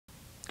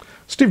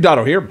Steve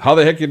Dotto here. How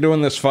the heck you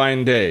doing this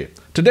fine day?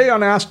 Today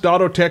on Ask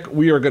Dotto Tech,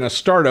 we are going to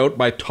start out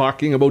by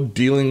talking about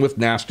dealing with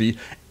nasty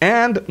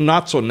and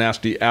not so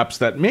nasty apps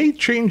that may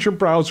change your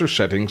browser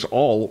settings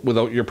all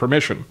without your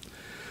permission.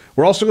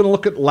 We're also going to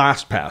look at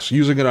LastPass,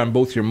 using it on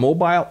both your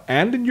mobile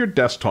and in your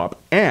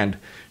desktop, and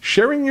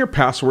sharing your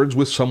passwords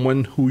with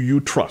someone who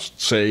you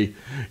trust, say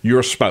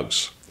your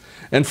spouse.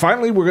 And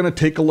finally, we're going to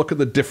take a look at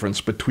the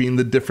difference between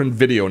the different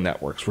video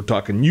networks. We're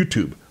talking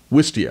YouTube,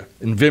 Wistia,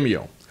 and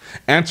Vimeo.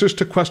 Answers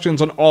to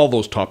questions on all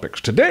those topics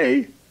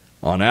today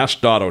on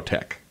Ask Dotto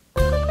Tech.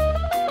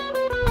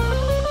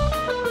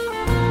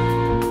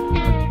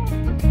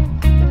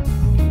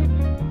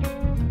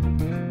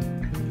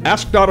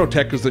 Ask Dotto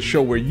Tech is the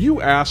show where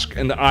you ask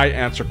and I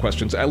answer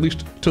questions, at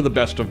least to the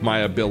best of my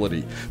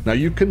ability. Now,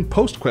 you can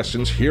post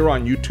questions here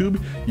on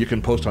YouTube, you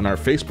can post on our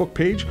Facebook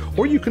page,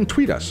 or you can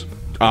tweet us.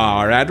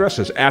 Our address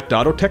is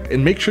 @dottotech,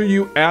 and make sure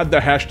you add the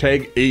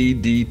hashtag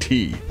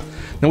ADT.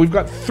 Now, we've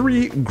got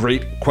three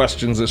great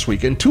questions this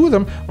week, and two of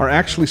them are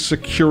actually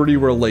security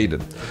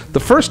related. The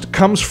first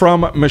comes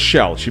from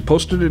Michelle. She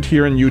posted it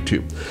here on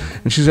YouTube.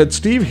 And she said,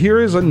 Steve, here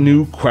is a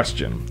new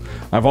question.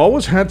 I've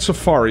always had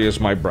Safari as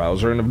my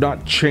browser and have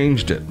not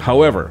changed it.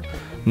 However,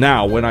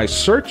 now when I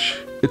search,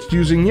 it's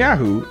using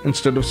Yahoo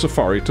instead of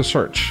Safari to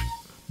search.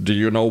 Do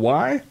you know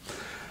why?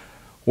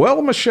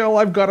 Well, Michelle,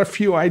 I've got a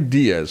few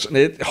ideas.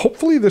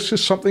 Hopefully this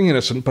is something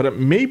innocent, but it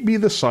may be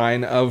the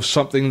sign of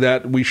something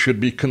that we should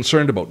be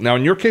concerned about. Now,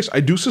 in your case,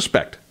 I do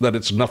suspect that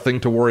it's nothing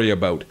to worry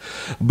about.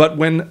 But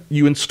when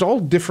you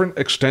install different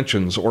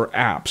extensions or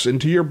apps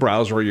into your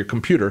browser or your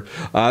computer,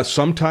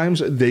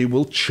 sometimes they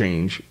will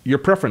change your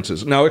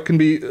preferences. Now, it can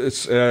be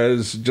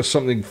as just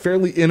something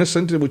fairly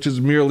innocent, which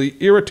is merely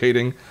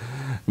irritating,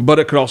 but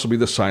it could also be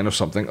the sign of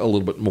something a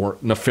little bit more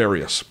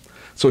nefarious.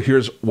 So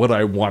here's what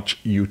I want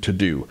you to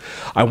do.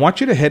 I want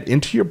you to head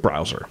into your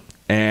browser.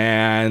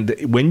 And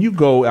when you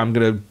go, I'm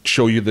going to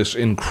show you this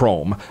in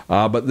Chrome,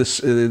 but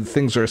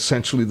things are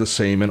essentially the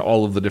same in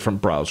all of the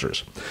different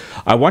browsers.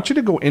 I want you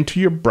to go into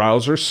your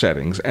browser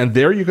settings, and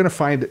there you're going to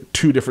find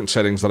two different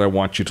settings that I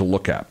want you to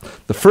look at.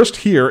 The first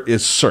here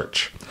is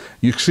search.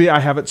 You see I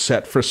have it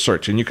set for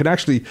search, and you can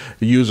actually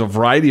use a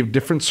variety of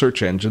different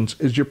search engines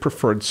as your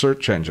preferred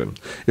search engine.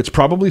 It's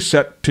probably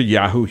set to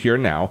Yahoo here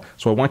now,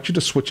 so I want you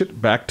to switch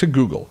it back to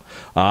Google.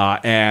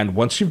 And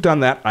once you've done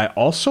that, I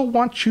also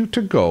want you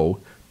to go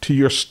to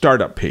your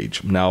startup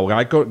page. Now,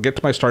 I get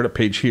to my startup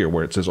page here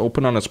where it says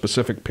open on a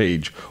specific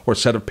page or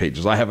set of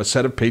pages. I have a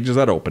set of pages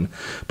that open,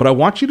 but I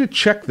want you to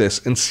check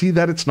this and see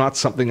that it's not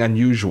something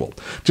unusual.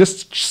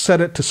 Just set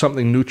it to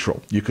something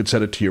neutral. You could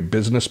set it to your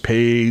business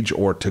page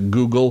or to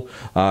Google,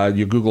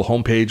 your Google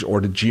homepage,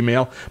 or to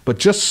Gmail, but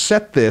just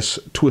set this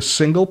to a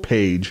single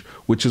page,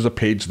 which is a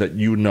page that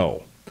you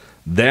know.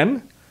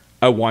 Then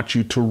I want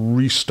you to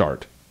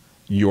restart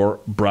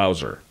your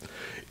browser.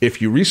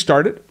 If you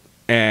restart it,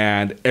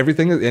 and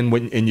everything,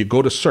 and you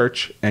go to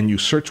search and you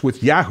search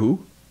with Yahoo,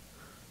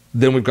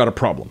 then we've got a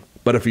problem.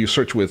 But if you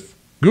search with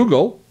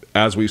Google,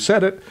 as we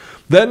said it,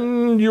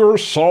 then you're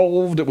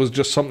solved. It was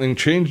just something,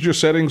 changed your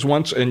settings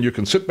once, and you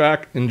can sit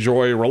back,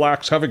 enjoy,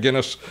 relax, have a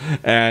Guinness,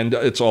 and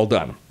it's all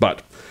done.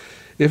 But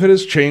if it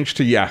is changed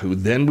to Yahoo,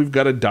 then we've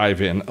got to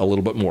dive in a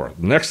little bit more.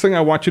 The next thing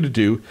I want you to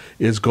do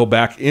is go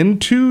back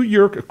into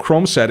your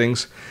Chrome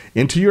settings,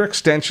 into your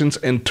extensions,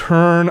 and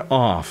turn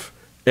off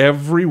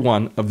every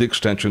one of the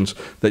extensions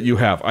that you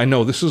have. I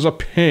know this is a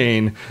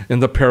pain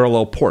in the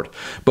parallel port,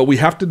 but we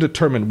have to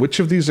determine which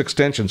of these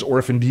extensions, or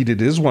if indeed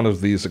it is one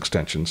of these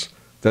extensions,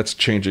 that's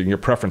changing your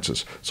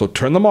preferences. So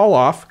turn them all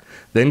off,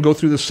 then go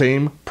through the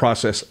same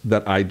process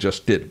that I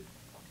just did.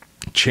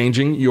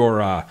 Changing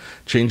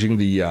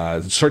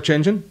the search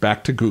engine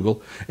back to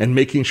Google, and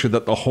making sure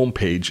that the home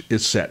page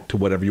is set to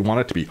whatever you want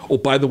it to be. Oh,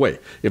 by the way,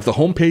 if the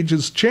home page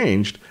is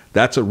changed,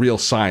 that's a real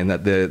sign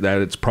that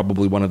it's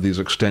probably one of these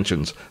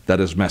extensions that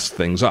has messed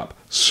things up.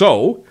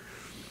 So,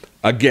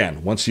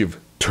 again, once you've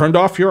turned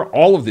off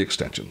all of the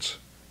extensions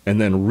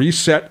and then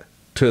reset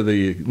to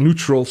the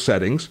neutral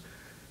settings,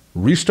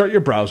 restart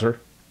your browser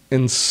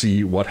and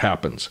see what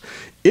happens.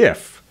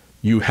 If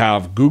you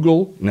have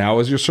Google now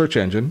as your search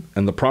engine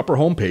and the proper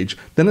homepage,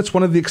 then it's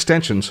one of the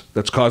extensions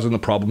that's causing the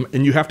problem,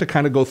 and you have to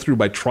kind of go through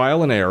by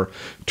trial and error,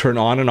 turn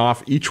on and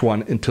off each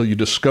one until you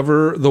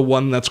discover the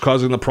one that's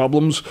causing the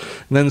problems,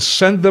 and then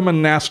send them a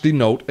nasty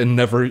note and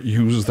never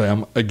use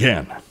them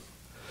again.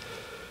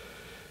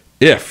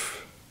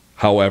 If,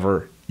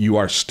 however,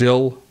 your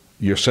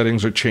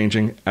settings are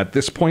changing at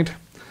this point,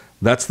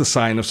 that's the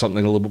sign of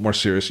something a little bit more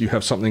serious. You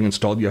have something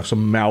installed, you have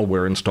some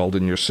malware installed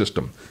in your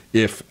system.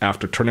 If,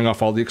 after turning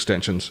off all the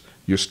extensions,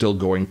 you're still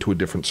going to a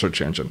different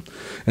search engine.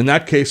 In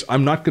that case,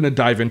 I'm not going to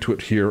dive into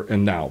it here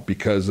and now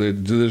because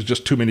there's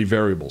just too many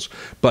variables.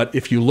 But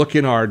if you look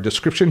in our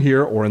description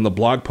here or in the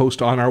blog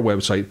post on our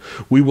website,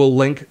 we will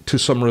link to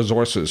some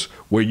resources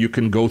where you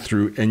can go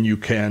through and you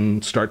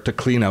can start to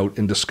clean out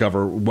and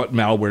discover what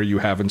malware you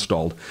have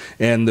installed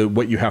and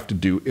what you have to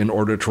do in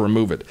order to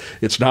remove it.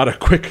 It's not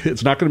going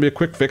to be a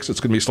quick fix. It's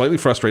going to be slightly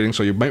frustrating,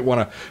 so you might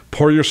want to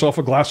pour yourself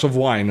a glass of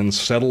wine and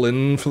settle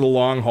in for the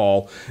long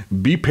haul.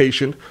 Be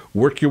patient,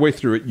 work your way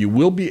through it. You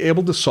will be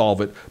able to solve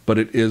it, but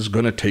it is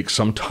going to take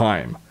some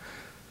time.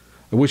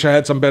 I wish I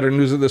had some better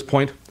news at this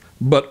point,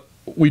 but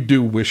we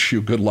do wish you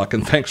good luck,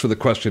 and thanks for the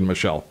question,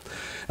 Michelle.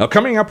 Now,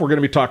 coming up, we're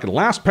going to be talking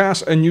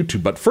LastPass and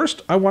YouTube, but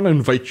first, I want to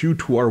invite you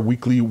to our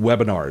weekly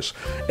webinars.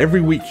 Every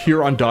week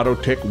here on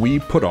Dotto Tech, we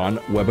put on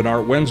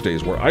Webinar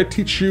Wednesdays, where I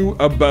teach you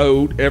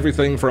about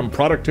everything from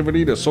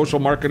productivity to social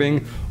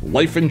marketing,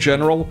 life in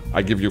general.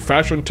 I give you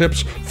fashion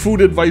tips, food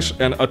advice,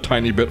 and a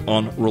tiny bit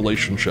on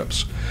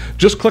relationships.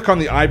 Just click on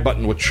the I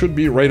button, which should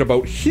be right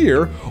about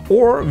here,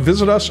 or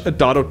visit us at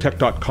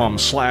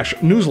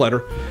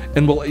dottotech.com/newsletter,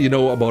 and we'll let you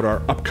know about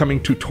our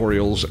upcoming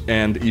tutorials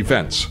and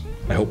events.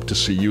 I hope to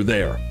see you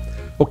there.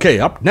 Okay,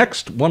 up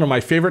next, one of my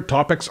favorite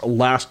topics,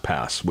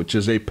 LastPass, which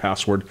is a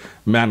password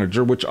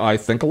manager, which I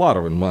think a lot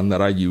of, and one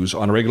that I use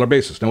on a regular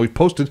basis. Now, we've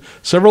posted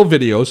several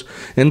videos,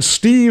 and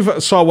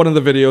Steve saw one of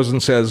the videos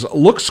and says,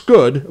 looks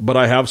good, but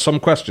I have some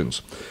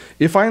questions.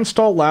 If I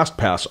install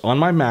LastPass on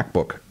my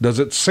MacBook, does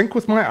it sync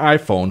with my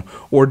iPhone,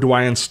 or do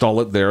I install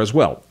it there as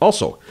well?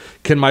 Also,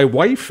 can my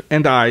wife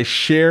and I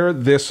share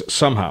this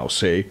somehow,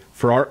 say,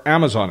 for our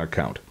Amazon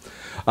account?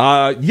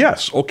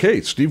 Yes. Okay,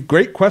 Steve,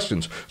 great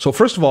questions. So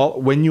first of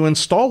all, when you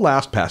install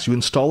LastPass, you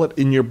install it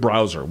in your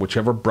browser,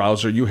 whichever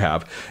browser you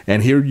have.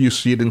 And here you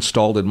see it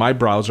installed in my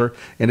browser,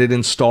 and it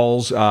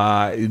installs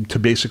to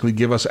basically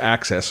give us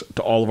access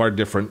to all of our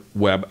different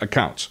web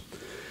accounts.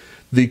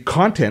 The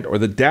content or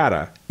the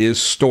data is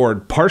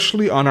stored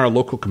partially on our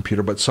local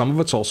computer, but some of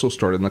it's also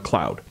stored in the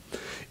cloud.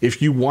 If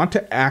you want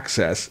to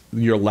access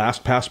your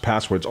LastPass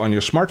passwords on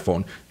your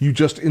smartphone, you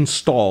just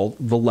install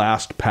the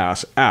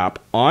LastPass app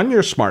on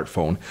your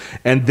smartphone,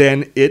 and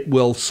then it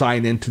will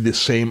sign into the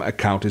same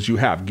account as you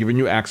have, giving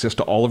you access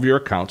to all of your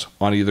accounts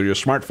on either your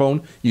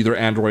smartphone, either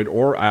Android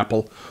or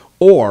Apple,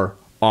 or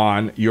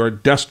on your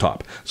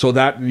desktop. So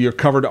that you're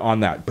covered on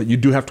that, but you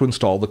do have to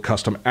install the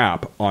custom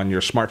app on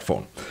your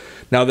smartphone.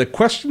 Now, the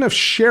question of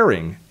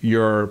sharing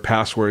your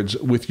passwords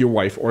with your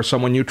wife or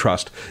someone you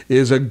trust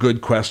is a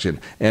good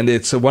question, and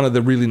it's one of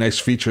the really nice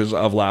features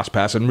of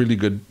LastPass and really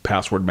good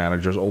password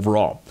managers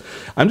overall.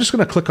 I'm just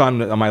going to click on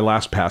my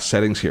LastPass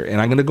settings here, and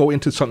I'm going to go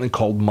into something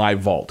called My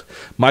Vault.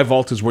 My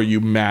Vault is where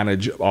you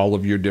manage all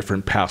of your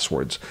different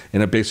passwords,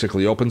 and it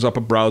basically opens up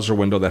a browser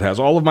window that has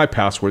all of my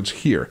passwords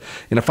here.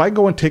 And if I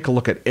go and take a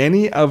look at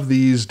any of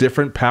these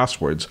different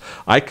passwords,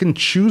 I can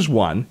choose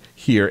one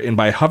here, and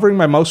by hovering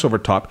my mouse over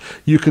top,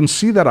 you can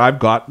see that I've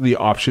got the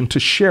option to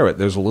share it.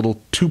 There's a little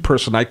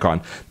two-person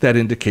icon that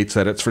indicates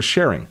that it's for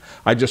sharing.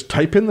 I just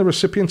type in the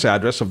recipient's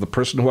address of the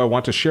person who I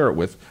want to share it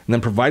with, and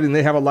then providing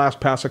they have a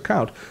LastPass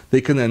account,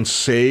 they can then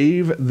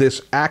save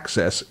this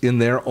access in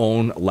their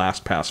own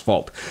LastPass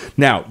vault.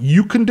 Now,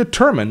 you can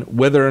determine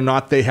whether or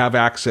not they have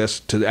access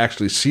to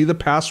actually see the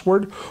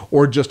password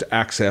or just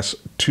access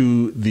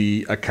to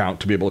the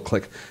account to be able to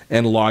click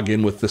and log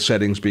in with the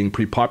settings being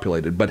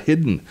pre-populated, but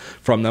hidden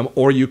from them,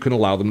 or you can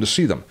allow them to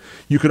see them.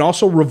 You can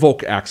also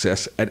revoke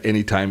access at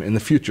any time in the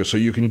future. So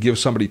you can give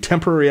somebody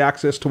temporary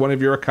access to one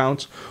of your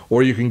accounts,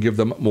 or you can give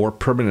them more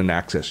permanent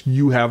access.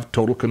 You have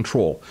total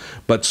control.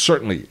 But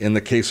certainly in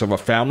the case of a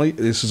family,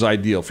 this is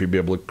ideal for you to be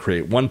able to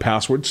create one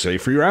password, say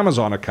for your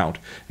Amazon account,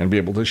 and be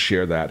able to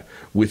share that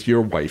with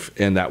your wife,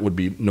 and that would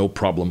be no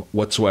problem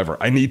whatsoever.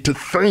 I need to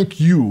thank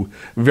you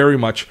very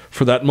much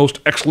for that most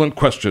excellent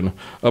question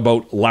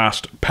about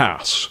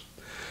LastPass.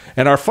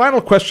 And our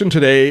final question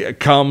today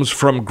comes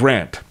from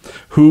Grant,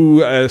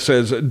 who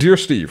says, Dear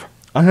Steve,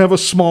 I have a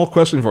small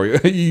question for you.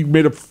 He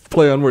made a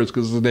play on words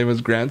because his name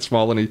is Grant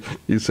Small, and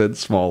he said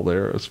small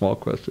there, a small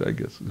question, I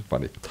guess. It's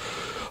funny.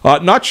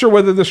 Not sure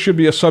whether this should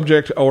be a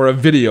subject or a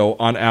video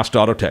on Ask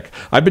Dotto Tech.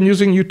 I've been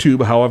using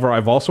YouTube, however,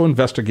 I've also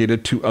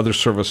investigated two other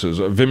services,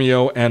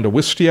 Vimeo and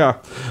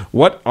Wistia.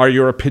 What are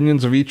your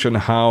opinions of each, and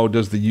how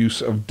does the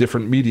use of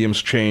different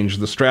mediums change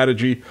the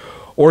strategy?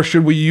 Or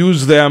should we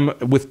use them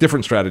with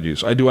different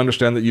strategies? I do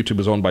understand that YouTube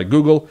is owned by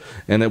Google,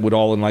 and it would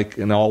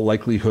in all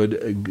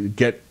likelihood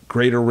get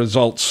greater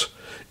results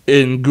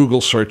in Google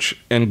search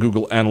and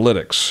Google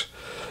Analytics.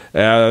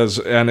 As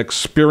an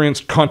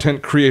experienced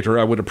content creator,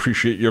 I would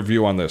appreciate your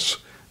view on this.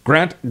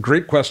 Grant,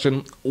 great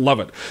question. Love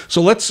it.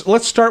 So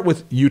let's start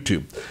with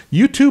YouTube.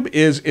 YouTube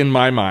is, in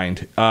my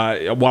mind,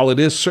 while it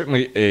is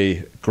certainly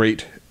a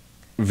great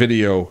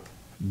video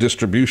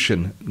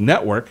distribution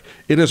network,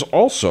 it is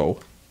also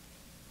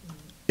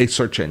a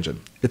search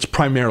engine. It's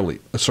primarily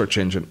a search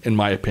engine, in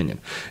my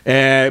opinion.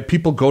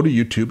 People go to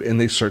YouTube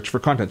and they search for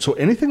content. So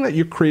anything that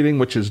you're creating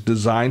which is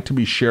designed to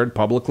be shared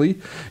publicly,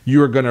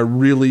 you're going to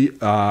really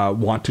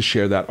want to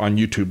share that on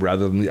YouTube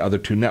rather than the other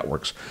two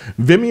networks.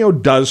 Vimeo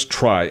does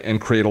try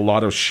and create a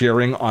lot of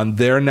sharing on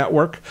their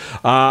network,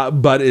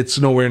 but it's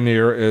nowhere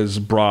near as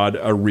broad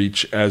a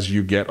reach as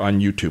you get on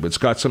YouTube. It's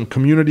got some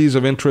communities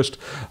of interest,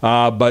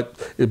 but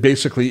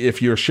basically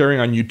if you're sharing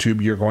on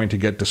YouTube, you're going to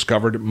get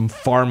discovered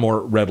far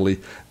more readily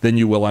than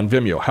you will on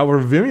Vimeo. Vimeo.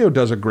 However, Vimeo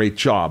does a great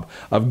job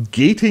of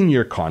gating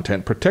your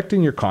content,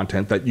 protecting your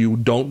content that you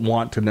don't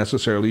want to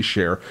necessarily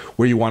share,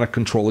 where you want to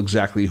control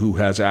exactly who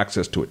has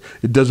access to it.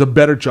 It does a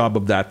better job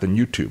of that than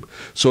YouTube.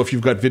 So if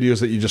you've got videos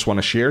that you just want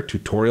to share,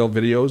 tutorial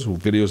videos,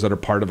 videos that are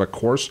part of a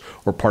course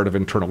or part of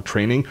internal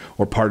training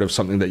or part of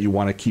something that you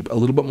want to keep a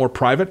little bit more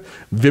private,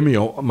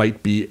 Vimeo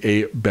might be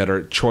a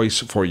better choice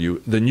for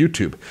you than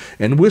YouTube.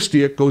 And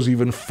Wistia goes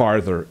even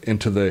farther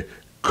into the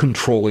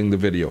controlling the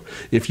video.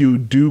 If you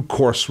do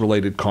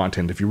course-related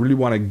content, if you really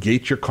want to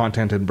gate your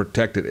content and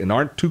protect it and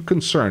aren't too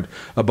concerned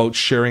about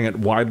sharing it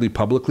widely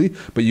publicly,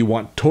 but you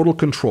want total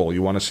control,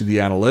 you want to see the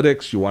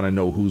analytics, you want to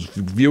know who's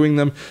viewing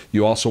them,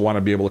 you also want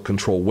to be able to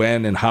control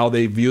when and how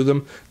they view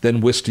them,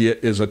 then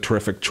Wistia is a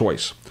terrific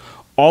choice.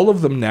 All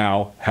of them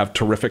now have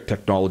terrific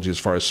technology as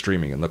far as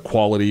streaming and the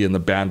quality and the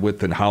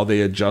bandwidth and how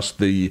they adjust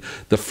the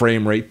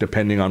frame rate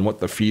depending on what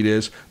the feed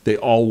is. They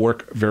all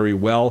work very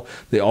well.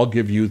 They all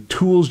give you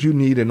tools you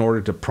need in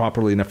order to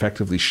properly and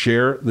effectively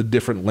share the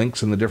different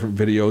links and the different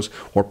videos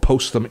or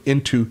post them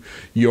into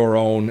your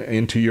own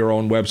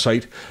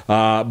website.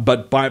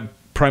 But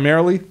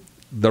primarily,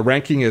 the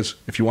ranking is,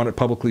 if you want it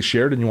publicly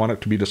shared and you want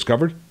it to be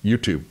discovered,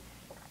 YouTube.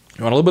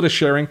 You want a little bit of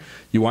sharing,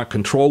 you want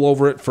control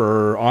over it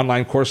for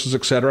online courses,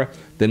 etc.,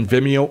 then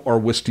Vimeo or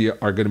Wistia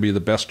are going to be the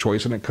best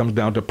choice, and it comes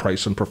down to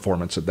price and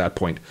performance at that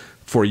point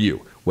for you,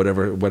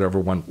 whatever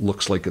one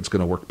looks like it's going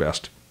to work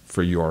best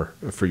for your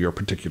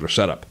particular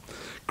setup.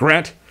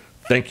 Grant,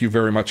 thank you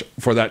very much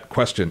for that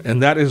question,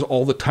 and that is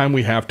all the time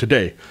we have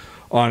today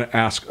on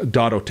Ask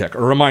Dotto Tech.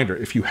 A reminder,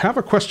 if you have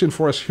a question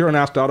for us here on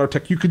Ask Dotto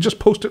Tech, you could just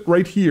post it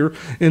right here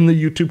in the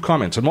YouTube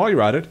comments. And while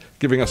you're at it,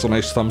 giving us a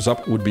nice thumbs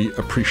up would be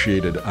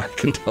appreciated, I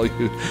can tell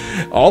you.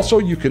 Also,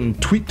 you can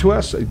tweet to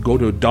us. Go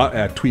to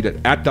tweet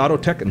at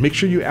Dotto Tech and make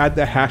sure you add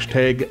the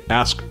hashtag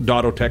Ask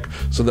Dotto Tech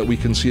so that we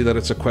can see that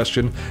it's a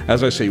question.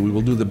 As I say, we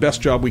will do the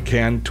best job we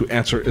can to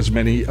answer as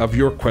many of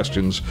your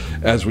questions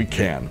as we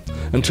can.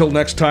 Until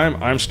next time,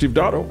 I'm Steve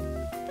Dotto.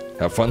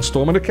 Have fun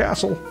storming a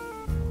castle.